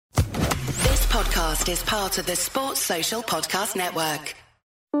podcast is part of the Sports Social Podcast Network.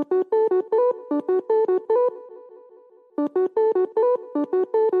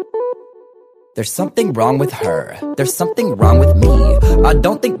 There's something wrong with her. There's something wrong with me. I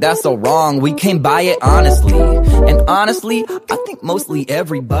don't think that's so wrong. We came by it honestly. And honestly, I think mostly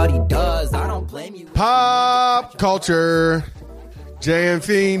everybody does. I don't blame you. Pop culture. Jay and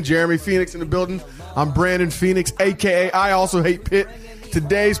Fiend, Jeremy Phoenix in the building. I'm Brandon Phoenix, a.k.a. I Also Hate Pitt.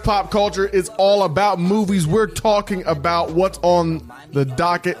 Today's pop culture is all about movies. We're talking about what's on the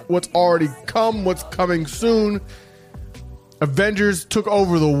docket, what's already come, what's coming soon. Avengers took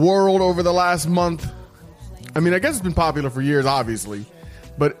over the world over the last month. I mean, I guess it's been popular for years, obviously.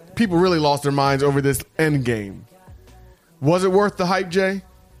 But people really lost their minds over this Endgame. Was it worth the hype, Jay?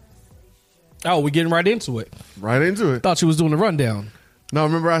 Oh, we're getting right into it. Right into it. Thought you was doing the rundown. No,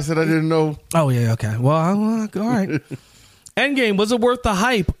 remember I said I didn't know. Oh, yeah, okay. Well, all right. Endgame, was it worth the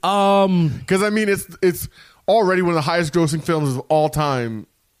hype? Because, I mean, it's already one of the highest grossing films of all time,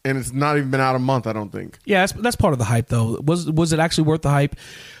 and it's not even been out a month, I don't think. Yeah, that's part of the hype, though. Was it actually worth the hype?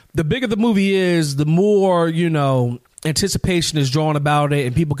 The bigger the movie is, the more, anticipation is drawn about it,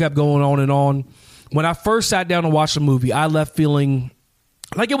 and people kept going on and on. When I first sat down to watch the movie, I left feeling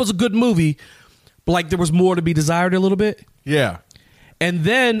like it was a good movie, but like there was more to be desired a little bit. Yeah. And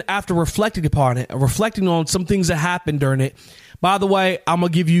then after reflecting upon it, reflecting on some things that happened during it, by the way, I'm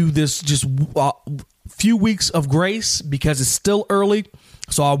going to give you this just few weeks of grace because it's still early,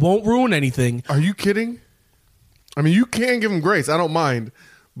 so I won't ruin anything. Are you kidding? I mean, you can give them grace. I don't mind.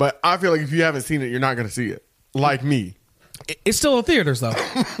 But I feel like if you haven't seen it, you're not going to see it. Like me. It's still in theaters, though.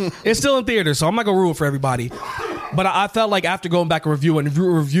 It's still in theaters, so I'm not going to ruin it for everybody. But I felt like after going back and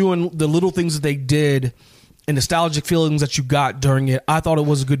reviewing the little things that they did and nostalgic feelings that you got during it, I thought it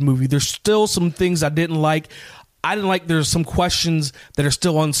was a good movie. There's still some things I didn't like. There's some questions that are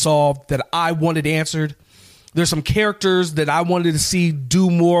still unsolved that I wanted answered. There's some characters that I wanted to see do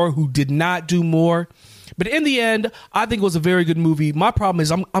more who did not do more. But in the end, I think it was a very good movie. My problem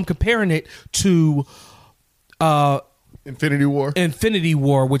is I'm comparing it to Infinity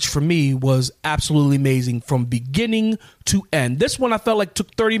War, which for me was absolutely amazing from beginning to end. This one I felt like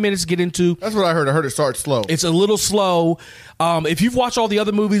took 30 minutes to get into. That's what I heard. I heard it start slow. It's a little slow. If you've watched all the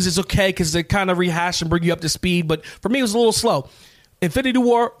other movies, it's okay because they kind of rehash and bring you up to speed. But for me, it was a little slow. Infinity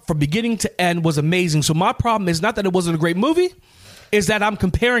War, from beginning to end, was amazing. So my problem is not that it wasn't a great movie, is that I'm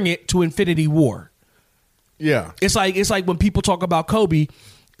comparing it to Infinity War. Yeah. It's like when people talk about Kobe,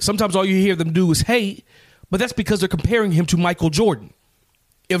 sometimes all you hear them do is hate, but that's because they're comparing him to Michael Jordan.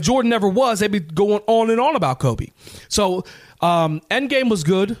 If Jordan never was, they'd be going on and on about Kobe. So Endgame was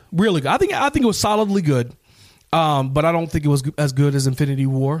good, really good. I think it was solidly good, but I don't think it was as good as Infinity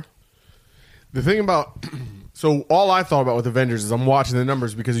War. The thing about... So all I thought about with Avengers is I'm watching the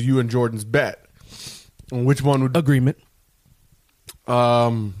numbers because of you and Jordan's bet. Which one would... Agreement.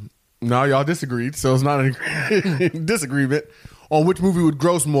 No, y'all disagreed, so it's not a disagreement on which movie would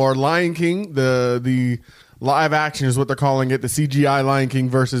gross more. Lion King, the live action is what they're calling it, the CGI Lion King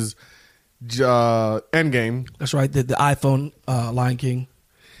versus Endgame. That's right, the iPhone Lion King.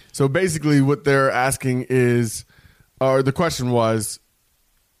 So basically what they're asking is, or the question was,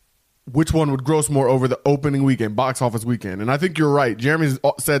 which one would gross more over the opening weekend, box office weekend? And I think you're right. Jeremy's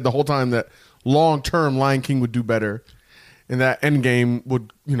said the whole time that long-term Lion King would do better. And that Endgame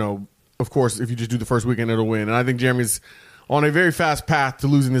would, of course, if you just do the first weekend, it'll win. And I think Jeremy's on a very fast path to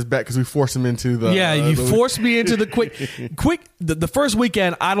losing this bet because we forced him into the... Yeah, you forced me into the quick... The first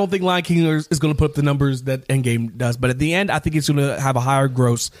weekend, I don't think Lion King is going to put up the numbers that Endgame does. But at the end, I think it's going to have a higher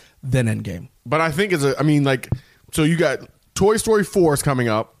gross than Endgame. But I think so you got Toy Story 4 is coming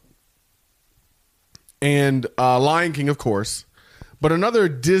up. And Lion King, of course. But another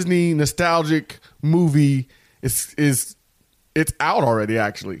Disney nostalgic movie is it's out already,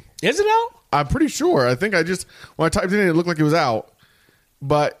 actually. Is it out? I'm pretty sure. I think when I typed it in, it looked like it was out.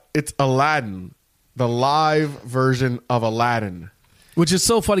 But it's Aladdin, the live version of Aladdin. Which is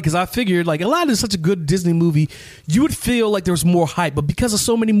so funny because I figured like Aladdin is such a good Disney movie, you would feel like there was more hype. But because of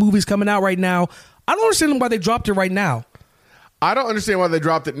so many movies coming out right now, I don't understand why they dropped it right now. I don't understand why they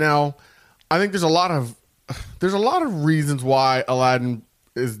dropped it now. I think there's a lot of reasons why Aladdin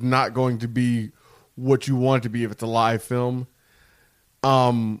is not going to be what you want it to be if it's a live film.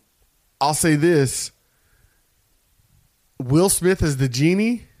 I'll say this: Will Smith as the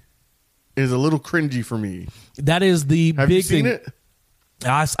genie is a little cringy for me. That is the Have big you seen thing. It?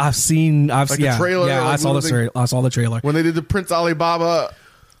 I've seen the trailer. Yeah, like I saw the trailer when they did the Prince Alibaba.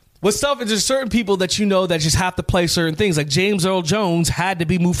 What's tough is there's certain people that that just have to play certain things. Like James Earl Jones had to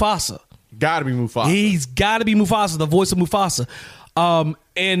be Mufasa. Got to be Mufasa. He's got to be Mufasa, the voice of Mufasa.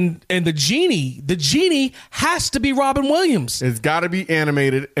 And the genie has to be Robin Williams. It's got to be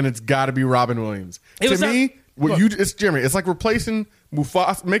animated, and it's got to be Robin Williams. It's Jeremy. It's like replacing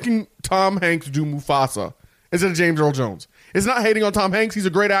Mufasa, making Tom Hanks do Mufasa instead of James Earl Jones. It's not hating on Tom Hanks. He's a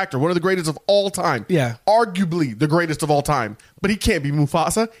great actor, one of the greatest of all time. Yeah, arguably the greatest of all time. But he can't be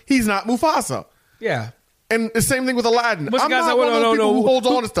Mufasa. He's not Mufasa. Yeah. And the same thing with Aladdin. What's I'm not one of those people who holds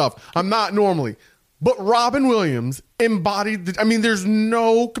on to stuff. I'm not normally. But Robin Williams embodied there's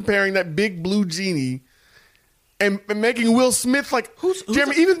no comparing that big blue genie and making Will Smith like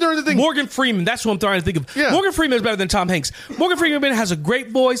Jeremy, even during the thing. Morgan Freeman, that's what I'm trying to think of. Yeah. Morgan Freeman is better than Tom Hanks. Morgan Freeman has a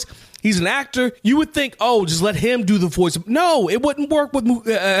great voice. He's an actor. You would think, just let him do the voice. No, it wouldn't work with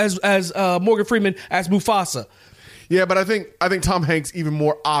as Morgan Freeman as Mufasa. Yeah, but I think Tom Hanks even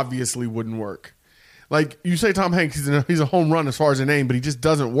more obviously wouldn't work. Like you say, Tom Hanks, he's a home run as far as a name, but he just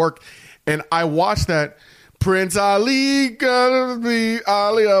doesn't work. And I watched that Prince Ali, gonna be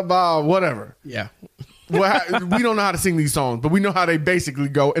Ali Abba, whatever. Yeah. We don't know how to sing these songs, but we know how they basically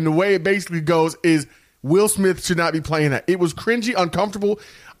go. And the way it basically goes is Will Smith should not be playing that. It was cringy, uncomfortable.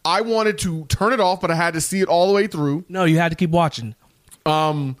 I wanted to turn it off, but I had to see it all the way through. No, you had to keep watching.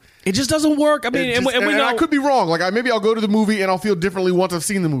 It just doesn't work. I mean, and we know, I could be wrong. Like maybe I'll go to the movie and I'll feel differently once I've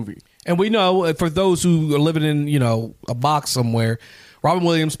seen the movie. And we know for those who are living in a box somewhere, Robin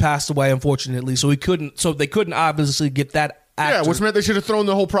Williams passed away, unfortunately, so they couldn't obviously get that actor. Yeah, which meant they should have thrown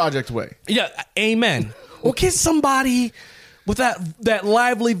the whole project away. Yeah, amen. Or get somebody with that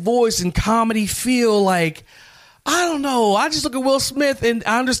lively voice and comedy feel. Like, I don't know. I just look at Will Smith, and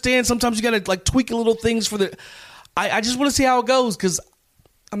I understand sometimes you got to like tweak a little things for the. I just want to see how it goes because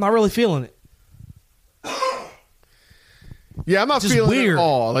I'm not really feeling it. Yeah, I'm not feeling it at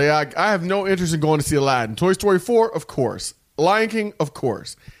all. Like, I have no interest in going to see Aladdin. Toy Story 4, of course. Lion King, of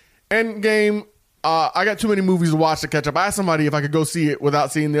course. Endgame, I got too many movies to watch to catch up. I asked somebody if I could go see it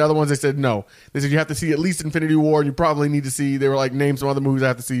without seeing the other ones. They said no. They said you have to see at least Infinity War, and you probably need to see. They were like, name some other movies I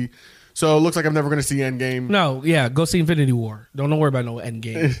have to see. So it looks like I'm never going to see Endgame. No, yeah, go see Infinity War. Don't worry about no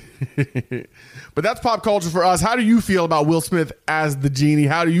Endgame. But that's pop culture for us. How do you feel about Will Smith as the genie?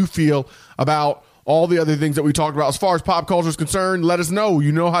 How do you feel about all the other things that we talked about as far as pop culture is concerned? Let us know.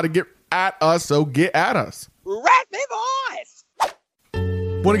 You know how to get at us, so get at us. Raspy voice!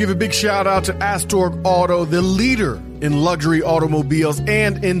 Want to give a big shout out to Astorg Auto, the leader in luxury automobiles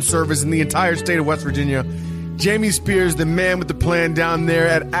and in service in the entire state of West Virginia. Jamie Spears, the man with the plan down there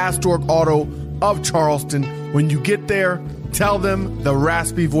at Astorg Auto of Charleston. When you get there, tell them the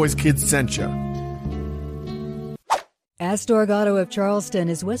Raspy Voice Kids sent you. Astorg Auto of Charleston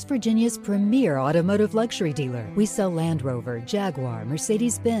is West Virginia's premier automotive luxury dealer. We sell Land Rover, Jaguar,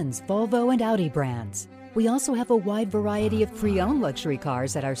 Mercedes-Benz, Volvo, and Audi brands. We also have a wide variety of pre-owned luxury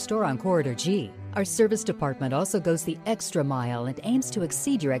cars at our store on Corridor G. Our service department also goes the extra mile and aims to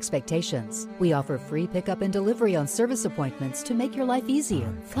exceed your expectations. We offer free pickup and delivery on service appointments to make your life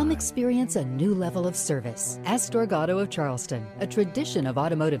easier. Come experience a new level of service. Astorg Auto of Charleston, a tradition of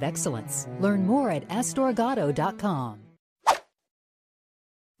automotive excellence. Learn more at astorgauto.com.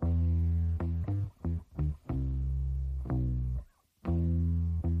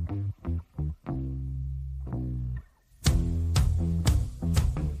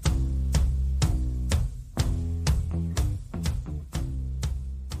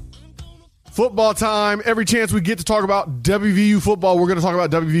 Football time. Every chance we get to talk about WVU football, we're going to talk about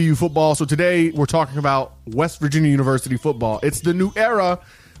WVU football. So today we're talking about West Virginia University football. It's the new era,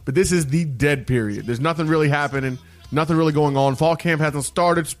 but this is the dead period. There's nothing really happening, nothing really going on. Fall camp hasn't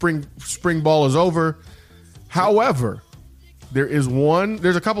started. Spring ball is over. However, there's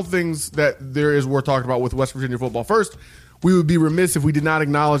a couple things that there is worth talking about with West Virginia football. First, we would be remiss if we did not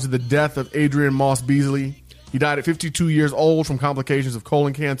acknowledge the death of Adrian Moss Beasley. He died at 52 years old from complications of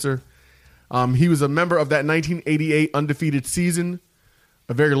colon cancer. He was a member of that 1988 undefeated season,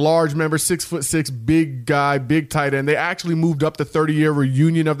 a very large member, 6'6", big guy, big tight end. They actually moved up the 30-year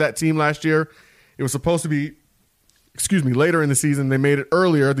reunion of that team last year. It was supposed to be, later in the season. They made it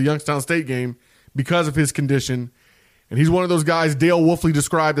earlier, the Youngstown State game, because of his condition. And he's one of those guys Dale Wolfley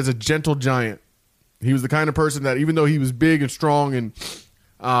described as a gentle giant. He was the kind of person that even though he was big and strong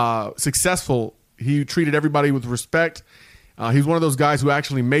and successful, he treated everybody with respect. He's one of those guys who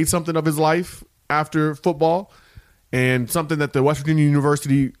actually made something of his life after football, and something that the West Virginia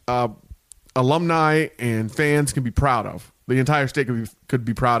University alumni and fans can be proud of. The entire state could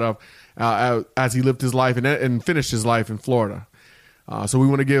be proud of as he lived his life and finished his life in Florida. So we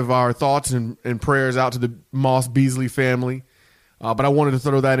want to give our thoughts and prayers out to the Moss Beasley family. But I wanted to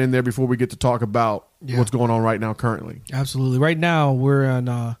throw that in there before we get to talk about what's going on right now currently. Absolutely. Right now we're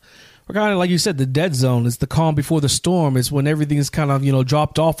We're kind of, like you said, the dead zone. It's the calm before the storm. It's when everything is kind of,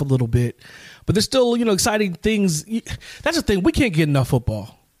 dropped off a little bit. But there's still, exciting things. That's the thing. We can't get enough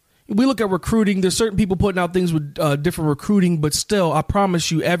football. We look at recruiting. There's certain people putting out things with different recruiting, but still, I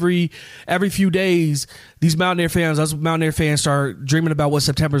promise you, every few days, these Mountaineer fans, us Mountaineer fans, start dreaming about what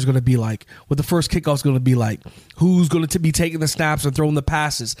September is going to be like, what the first kickoff is going to be like, who's going to be taking the snaps and throwing the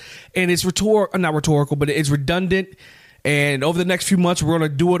passes, and it's not rhetorical, but it's redundant. And over the next few months, we're going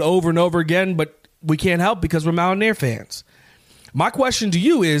to do it over and over again, but we can't help because we're Mountaineer fans. My question to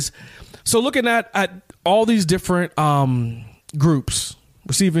you is, so looking at all these different groups.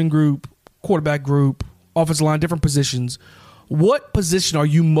 Receiving group, quarterback group, offensive line, different positions. What position are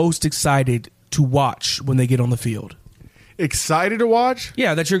you most excited to watch when they get on the field? Excited to watch?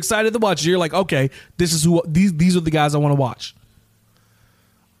 Yeah, that you're excited to watch. You're like, okay, this is who these are the guys I want to watch.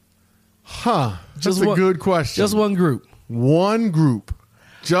 That's a good question. Just one group. One group.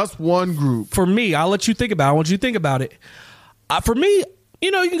 Just one group. For me, I'll let you think about it. I want you to think about it. For me,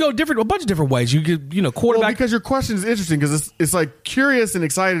 you can go a bunch of different ways. You could, quarterback. Well, because your question is interesting because it's like curious and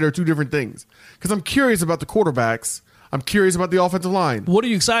excited are two different things. Because I'm curious about the quarterbacks. I'm curious about the offensive line. What are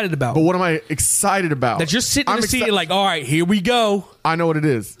you excited about? But what am I excited about? That you're sitting in the seat and like, all right, here we go. I know what it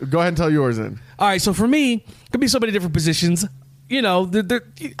is. Go ahead and tell yours then. All right, so for me, it could be so many different positions.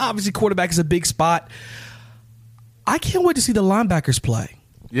 Obviously quarterback is a big spot. I can't wait to see the linebackers play.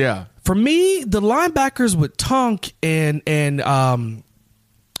 Yeah. For me, the linebackers with Tunk and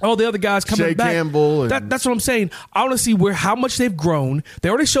all the other guys coming Shea back. Campbell. That's what I'm saying. I want to see how much they've grown. They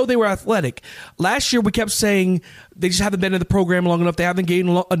already showed they were athletic. Last year, we kept saying they just haven't been in the program long enough. They haven't gained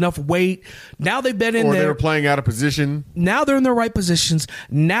enough weight. Now they've been in there. Or they were playing out of position. Now they're in their right positions.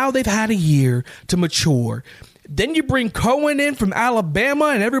 Now they've had a year to mature. Then you bring Cohen in from Alabama,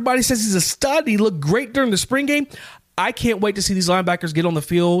 and everybody says he's a stud. He looked great during the spring game. I can't wait to see these linebackers get on the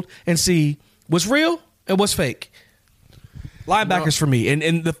field and see what's real and what's fake. Linebackers for me,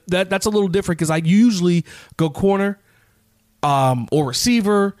 and that's a little different because I usually go corner or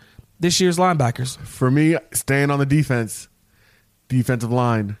receiver. This year's linebackers. For me, staying on the defensive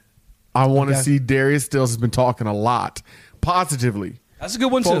line. I want to see Darius Stills has been talking a lot positively. That's a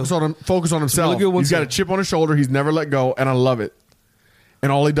good one Focus on himself. Really good one He's got a chip on his shoulder. He's never let go, and I love it.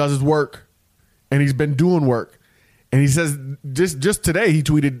 And all he does is work, and he's been doing work. And he says just today he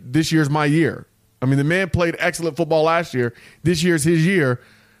tweeted, "This year's my year." I mean, the man played excellent football last year. This year's his year.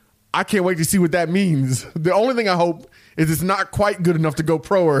 I can't wait to see what that means. The only thing I hope is it's not quite good enough to go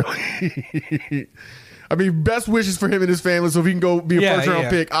pro early. I mean, best wishes for him and his family so if he can go be a first-round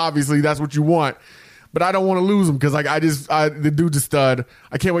pick, obviously that's what you want. But I don't want to lose him because the dude's a stud.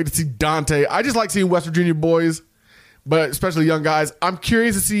 I can't wait to see Dante. I just like seeing West Virginia boys, but especially young guys. I'm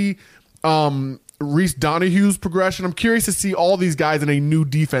curious to see Reese Donahue's progression. I'm curious to see all these guys in a new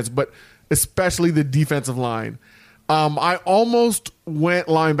defense, but especially the defensive line. I almost went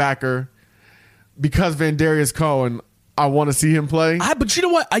linebacker because Vandarius Cohen, I want to see him play. But you know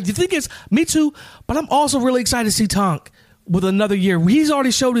what? The thing is, me too, but I'm also really excited to see Tonk with another year. He's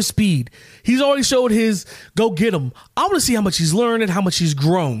already showed his speed. He's already showed his go get him. I want to see how much he's learned and how much he's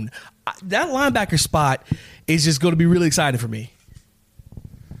grown. That linebacker spot is just going to be really exciting for me.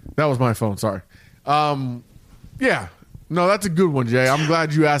 That was my phone, sorry. Yeah. No, that's a good one, Jay. I'm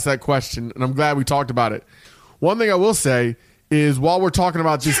glad you asked that question, and I'm glad we talked about it. One thing I will say is while we're talking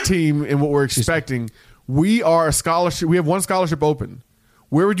about this team and what we're expecting, we are a scholarship. We have one scholarship open.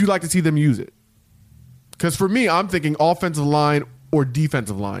 Where would you like to see them use it? Because for me, I'm thinking offensive line or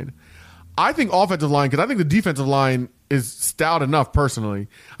defensive line. I think offensive line because I think the defensive line is stout enough personally.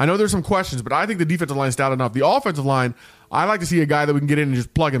 I know there's some questions, but I think the defensive line is stout enough. The offensive line, I like to see a guy that we can get in and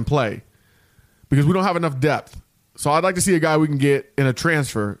just plug and play because we don't have enough depth. So I'd like to see a guy we can get in a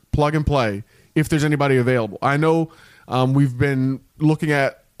transfer, plug and play, if there's anybody available. I know we've been looking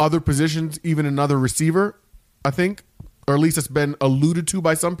at other positions, even another receiver, I think, or at least it's been alluded to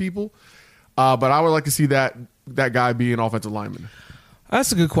by some people. But I would like to see that guy be an offensive lineman.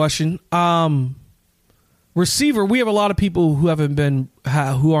 That's a good question. Receiver, we have a lot of people who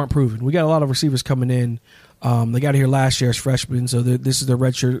who aren't proven. We got a lot of receivers coming in. They got here last year as freshmen, so this is their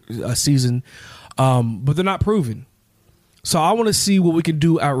redshirt season. But they're not proven. So I want to see what we can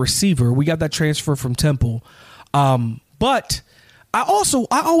do at receiver. We got that transfer from Temple. But I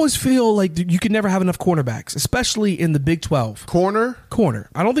always feel like you can never have enough cornerbacks, especially in the Big 12. Corner.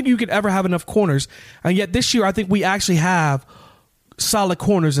 I don't think you could ever have enough corners. And yet this year, I think we actually have solid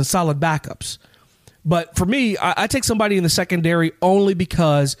corners and solid backups. But for me, I take somebody in the secondary only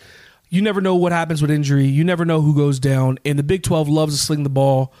because you never know what happens with injury. You never know who goes down. And the Big 12 loves to sling the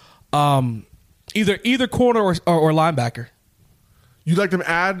ball. Either corner or linebacker. You'd like them to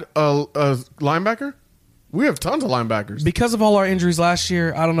add a linebacker? We have tons of linebackers. Because of all our injuries last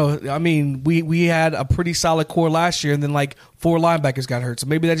year, I don't know. I mean, we had a pretty solid core last year, and then like 4 linebackers got hurt. So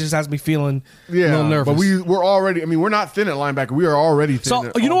maybe that just has me feeling a little nervous. But we're already. I mean, we're not thin at linebacker. We are already thin.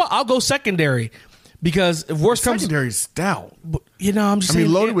 So you know what? I'll go secondary because if worst comes, secondary's stout. You know, I'm just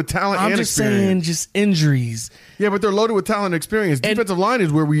saying, loaded with talent. I'm and just experience. saying, just injuries. Yeah, but they're loaded with talent and experience. Defensive line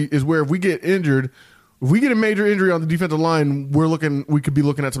is where if we get injured. If we get a major injury on the defensive line, we could be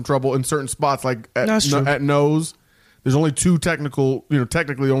looking at some trouble in certain spots, like at nose. There's only 2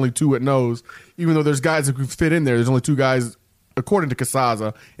 technically only 2 at nose. Even though there's guys that could fit in there, there's only 2 guys, according to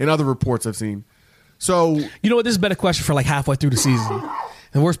Casaza, and other reports I've seen. So you know what? This has been a question for like halfway through the season.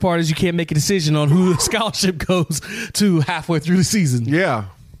 The worst part is you can't make a decision on who the scholarship goes to halfway through the season. Yeah.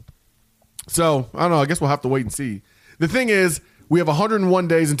 So I don't know. I guess we'll have to wait and see. The thing is, we have 101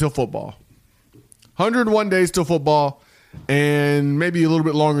 days until football. 101 days till football, and maybe a little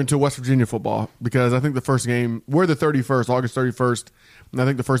bit longer until West Virginia football, because I think the first game, we're the 31st, August 31st, and I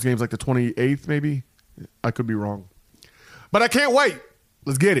think the first game's like the 28th maybe. I could be wrong. But I can't wait.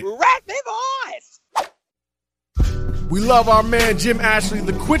 Let's get it. Rat me voice! We love our man Jim Ashley,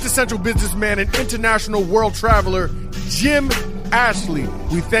 the quintessential businessman and international world traveler, Jim Ashley.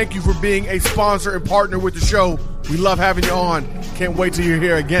 We thank you for being a sponsor and partner with the show. We love having you on. Can't wait till you're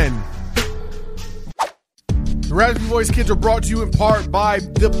here again. The Raspy Voice Kids are brought to you in part by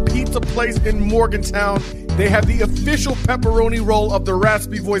the Pizza Place in Morgantown. They have the official pepperoni roll of the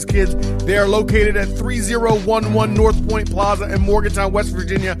Raspy Voice Kids. They are located at 3011 North Point Plaza in Morgantown, West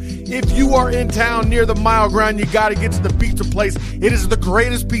Virginia. If you are in town near the Mile Ground, you got to get to the Pizza Place. It is the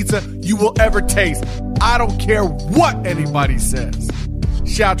greatest pizza you will ever taste. I don't care what anybody says.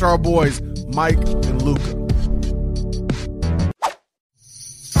 Shout out to our boys, Mike and Luca.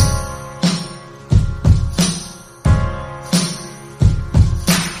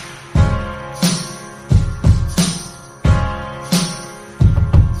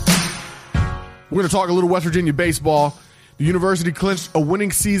 We're going to talk a little West Virginia baseball. The university clinched a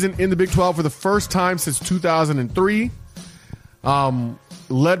winning season in the Big 12 for the first time since 2003.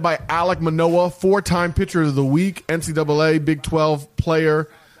 Led by Alek Manoah, 4-time pitcher of the week, NCAA Big 12 player.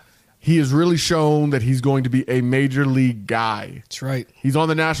 He has really shown that he's going to be a major league guy. That's right. He's on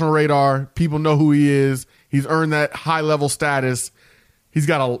the national radar. People know who he is. He's earned that high-level status. He's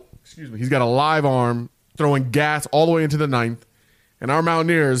got a live arm, throwing gas all the way into the ninth. And our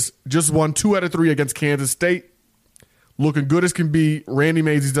Mountaineers just won 2 out of 3 against Kansas State. Looking good as can be. Randy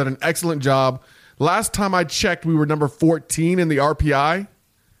Mazey's done an excellent job. Last time I checked, we were number 14 in the RPI.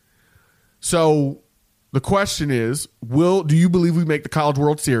 So the question is, do you believe we make the College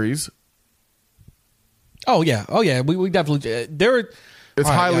World Series? Oh yeah. We definitely. It's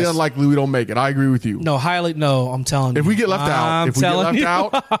highly unlikely we don't make it. I agree with you. No, I'm telling you. If we get left out.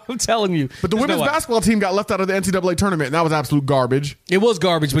 I'm telling you. But the women's basketball team got left out of the NCAA tournament, and that was absolute garbage. It was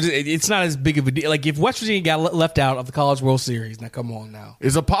garbage, but it's not as big of a deal. Like, if West Virginia got left out of the College World Series, now come on now.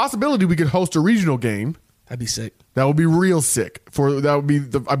 It's a possibility we could host a regional game. That'd be sick. That would be real sick. That would be,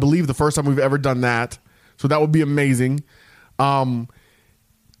 I believe, the first time we've ever done that. So that would be amazing.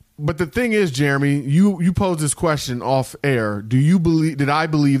 But the thing is, Jeremy, you posed this question off air. Did I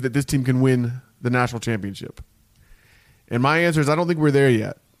believe that this team can win the national championship? And my answer is I don't think we're there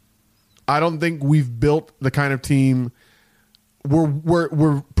yet. I don't think we've built the kind of team.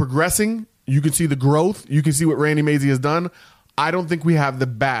 We're progressing. You can see the growth. You can see what Randy Mazey has done. I don't think we have the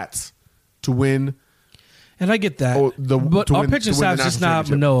bats to win. And I get that. But our pitching staff is just not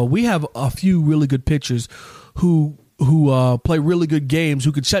Manoah. We have a few really good pitchers who play really good games,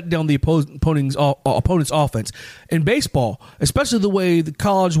 who could shut down the opponent's offense. In baseball, especially the way the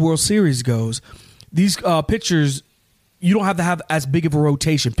College World Series goes, these pitchers, you don't have to have as big of a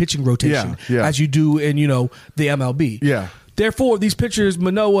pitching rotation, as you do in the MLB. Yeah. Therefore, these pitchers,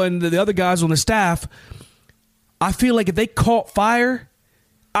 Manoah and the other guys on the staff, I feel like if they caught fire,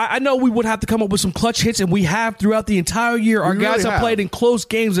 I know we would have to come up with some clutch hits, and we have throughout the entire year. Our guys have played in close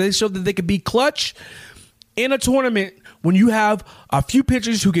games, and they showed that they could be clutch. In a tournament, when you have a few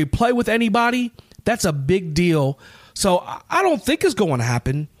pitchers who can play with anybody, that's a big deal. So I don't think it's going to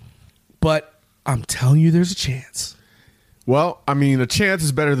happen, but I'm telling you there's a chance. Well, I mean, a chance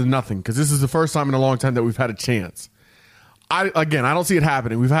is better than nothing, because this is the first time in a long time that we've had a chance. I don't see it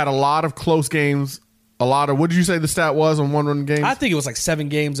happening. We've had a lot of close games. What did you say the stat was on one-run games? I think it was like 7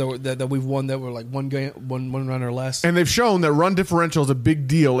 games that we've won that were like one run or less. And they've shown that run differential is a big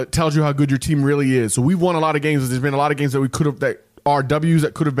deal. It tells you how good your team really is. So we've won a lot of games. There's been a lot of games that are W's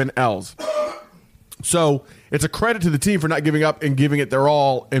that could have been L's. So it's a credit to the team for not giving up and giving it their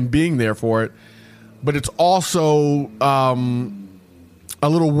all and being there for it. But it's also a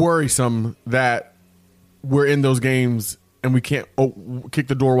little worrisome that we're in those games and we can't kick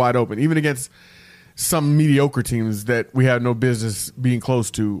the door wide open, even against some mediocre teams that we have no business being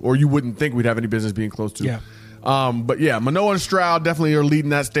close to, or you wouldn't think we'd have any business being close to. Yeah. But yeah, Manoah and Stroud definitely are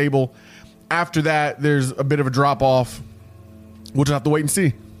leading that stable. After that, there's a bit of a drop off. We'll just have to wait and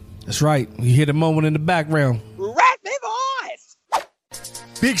see. That's right. You hear the moment in the background. Rat me voice.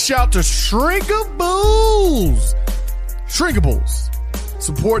 Big shout to Shrinkables. Shrinkables,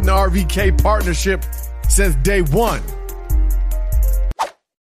 supporting the RVK partnership since day one.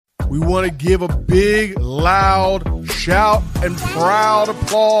 We want to give a big, loud shout and proud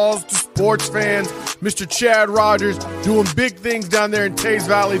applause to sports fans. Mr. Chad Rogers doing big things down there in Taze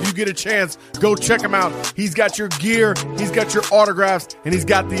Valley. If you get a chance, go check him out. He's got your gear, he's got your autographs, and he's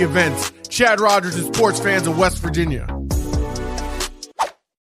got the events. Chad Rogers and sports fans of West Virginia.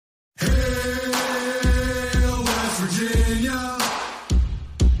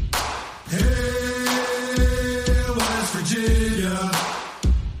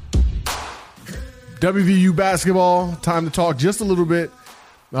 WVU basketball, time to talk just a little bit.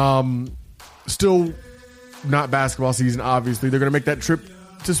 Still not basketball season, obviously. They're going to make that trip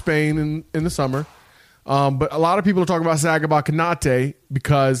to Spain in the summer. But a lot of people are talking about Sagaba Konate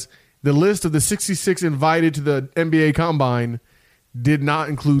because the list of the 66 invited to the NBA Combine did not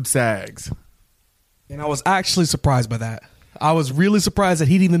include Sags. And I was actually surprised by that. I was really surprised that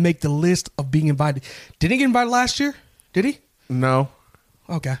he didn't even make the list of being invited. Didn't he get invited last year? Did he? No.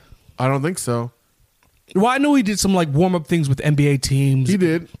 Okay. I don't think so. Well, I know he did some like warm-up things with NBA teams. He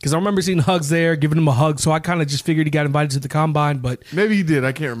did. Because I remember seeing Hugs there, giving him a hug, so I kind of just figured he got invited to the Combine, but... Maybe he did.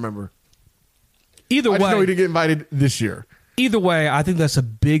 I can't remember. Either way... I just know he didn't get invited this year. Either way, I think that's a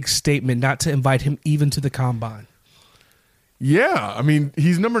big statement not to invite him even to the Combine. Yeah. I mean,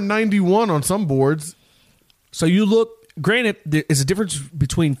 he's number 91 on some boards. So you look... Granted, there is a difference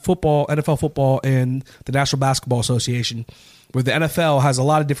between football, NFL football, and the National Basketball Association, where the NFL has a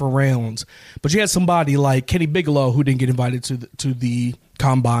lot of different rounds. But you had somebody like Kenny Bigelow who didn't get invited to the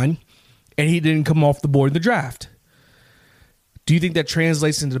Combine, and he didn't come off the board in the draft. Do you think that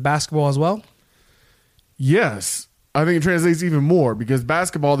translates into basketball as well? Yes. I think it translates even more because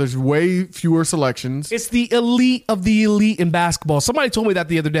basketball, there's way fewer selections. It's the elite of the elite in basketball. Somebody told me that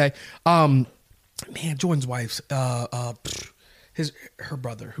the other day. Man, Jordan's wife's her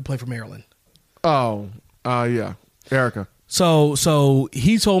brother who played for Maryland. Oh, yeah, Erica. So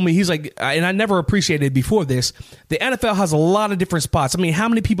he told me, he's like, and I never appreciated it before this. The NFL has a lot of different spots. I mean, how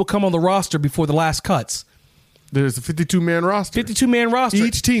many people come on the roster before the last cuts? There's a 52-man roster. 52-man roster.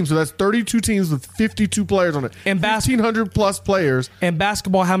 Each team, so that's 32 teams with 52 players on it. And 1,500 plus players. And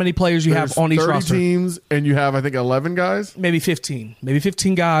basketball, how many players you have on each roster? 30 teams, and you have, I think, 11 guys? Maybe 15. Maybe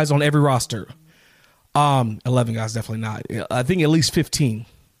 15 guys on every roster. 11 guys, definitely not. I think at least 15.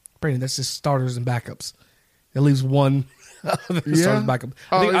 Brandon, that's just starters and backups. At least one starters and backup.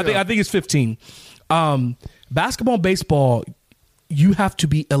 I think it's 15. Basketball and baseball, you have to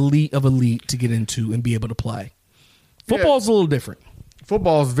be elite of elite to get into and be able to play. Football is a little different.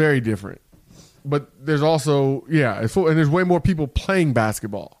 Football is very different. But there's also, and there's way more people playing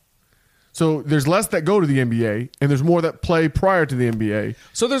basketball. So there's less that go to the NBA, and there's more that play prior to the NBA.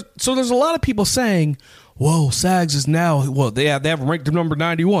 So there's a lot of people saying, "Whoa, Sags is now they have ranked him number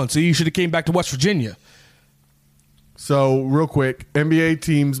 91, so you should have came back to West Virginia." So real quick, NBA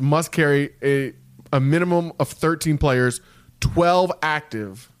teams must carry a minimum of 13 players, 12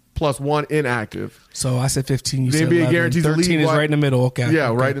 active plus 1 inactive. So I said 15. You the said NBA 11. guarantees 13 is right in the middle. Okay. Yeah,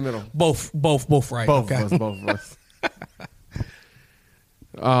 okay. right in the middle. Both right. Both okay. of us.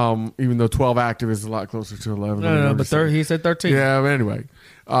 Even though 12 active is a lot closer to 11. No, but he said 13. Yeah, but anyway.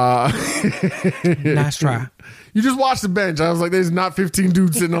 Nice try. You just watch the bench. I was like, there's not 15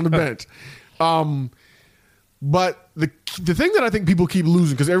 dudes sitting on the bench. But the thing that I think people keep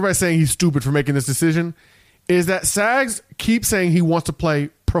losing, because everybody's saying he's stupid for making this decision, is that Sags keeps saying he wants to play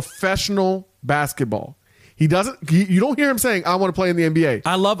professional basketball. He doesn't. You don't hear him saying, "I want to play in the NBA."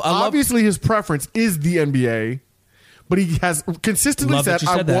 Obviously, his preference is the NBA, but he has consistently said,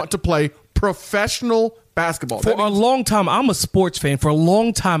 "I want to play professional basketball." For a long time, I'm a sports fan. For a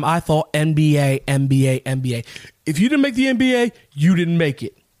long time, I thought NBA. If you didn't make the NBA, you didn't make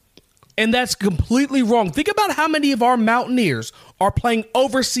it. And that's completely wrong. Think about how many of our Mountaineers are playing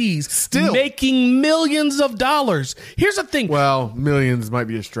overseas, still making millions of dollars. Here's the thing. Well, millions might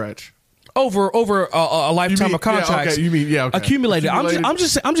be a stretch. Over a lifetime of contracts. Accumulated. I'm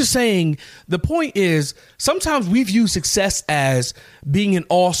just saying. The point is, sometimes we view success as being an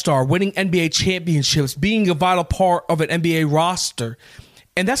all-star, winning NBA championships, being a vital part of an NBA roster,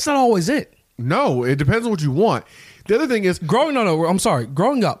 and that's not always it. No, it depends on what you want. The other thing is growing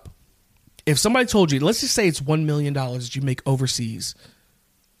up, if somebody told you, let's just say it's $1 million that you make overseas.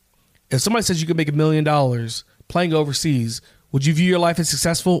 If somebody says you could make $1 million playing overseas, would you view your life as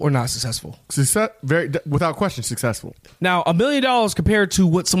successful or not successful? Without question, successful. Now, $1 million compared to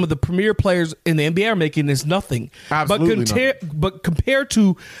what some of the premier players in the NBA are making is nothing. Absolutely nothing. But compared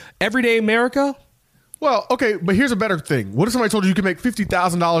to everyday America, well, okay, but here's a better thing. What if somebody told you could make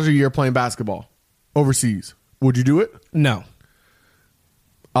 $50,000 a year playing basketball overseas? Would you do it? No.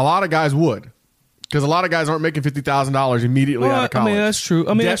 A lot of guys would, because a lot of guys aren't making $50,000 immediately out of college. I mean, that's true.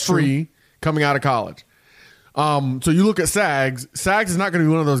 Debt-free coming out of college. So you look at Sags. Sags is not going to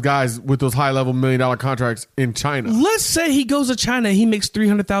be one of those guys with those high-level $1 million contracts in China. Let's say he goes to China and he makes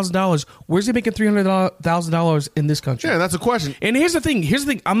 $300,000. Where's he making $300,000 in this country? Yeah, that's a question. And here's the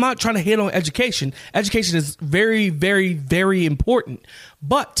thing. I'm not trying to hate on education. Education is very, very, very important.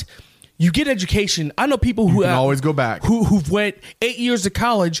 But you get education. I know people who can always go back. Who've went 8 years to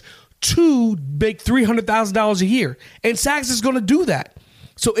college to make $300,000 a year, and Sags is going to do that.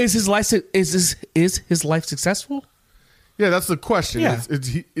 So is his life successful? Yeah, that's the question. Yeah.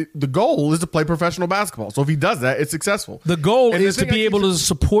 The goal is to play professional basketball. So if he does that, it's successful. The goal is to be able to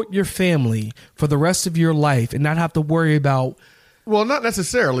support your family for the rest of your life and not have to worry about. Well, not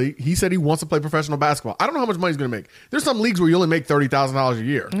necessarily. He said he wants to play professional basketball. I don't know how much money he's going to make. There's some leagues where you only make $30,000 a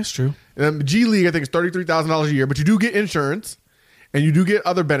year. That's true. And G League, I think, is $33,000 a year, but you do get insurance and you do get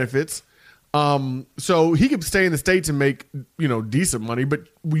other benefits. So he could stay in the States and make, decent money, but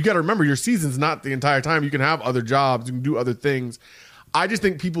you got to remember your season's not the entire time. You can have other jobs, you can do other things. I just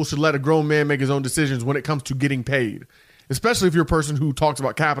think people should let a grown man make his own decisions when it comes to getting paid, especially if you're a person who talks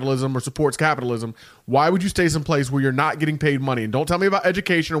about capitalism or supports capitalism. Why would you stay someplace where you're not getting paid money? And don't tell me about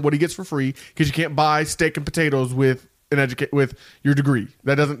education or what he gets for free, because you can't buy steak and potatoes with your degree.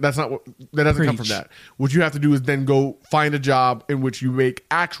 That doesn't come from that. What you have to do is then go find a job in which you make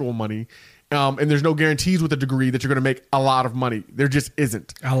actual money. And there's no guarantees with a degree that you're going to make a lot of money. There just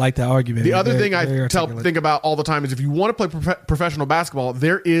isn't. I like that argument. The other thing I think about all the time is if you want to play professional basketball,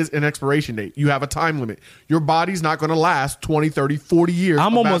 there is an expiration date. You have a time limit. Your body's not going to last 20, 30, 40 years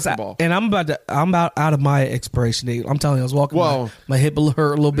of basketball. And I'm about out of my expiration date. I'm telling you, I was walking, my hip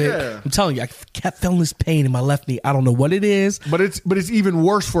hurt a little bit. Yeah. I'm telling you, I kept feeling this pain in my left knee. I don't know what it is. But it's even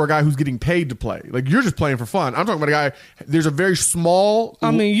worse for a guy who's getting paid to play. Like, you're just playing for fun. I'm talking about a guy, there's a very small...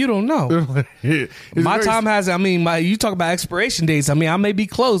 I mean, you don't know. My time has, you talk about expiration dates. I may be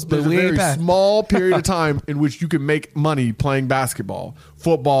close, but we ain't past. There's a very small period of time in which you can make money playing basketball,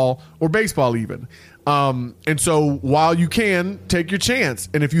 football, or baseball even. And so while you can, take your chance.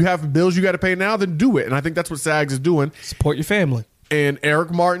 And if you have bills you got to pay now, then do it. And I think that's what Sags is doing. Support your family. And Eric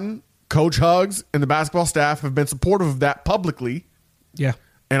Martin, Coach Hugs, and the basketball staff have been supportive of that publicly. Yeah.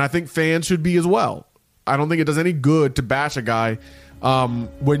 And I think fans should be as well. I don't think it does any good to bash a guy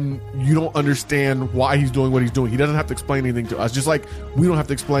when you don't understand why he's doing what he's doing. He doesn't have to explain anything to us, just like we don't have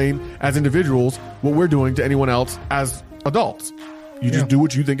to explain as individuals what we're doing to anyone else as adults. You just do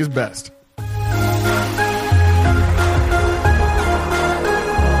what you think is best.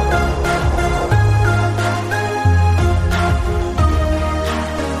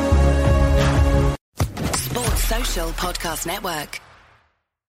 Sports Social Podcast Network.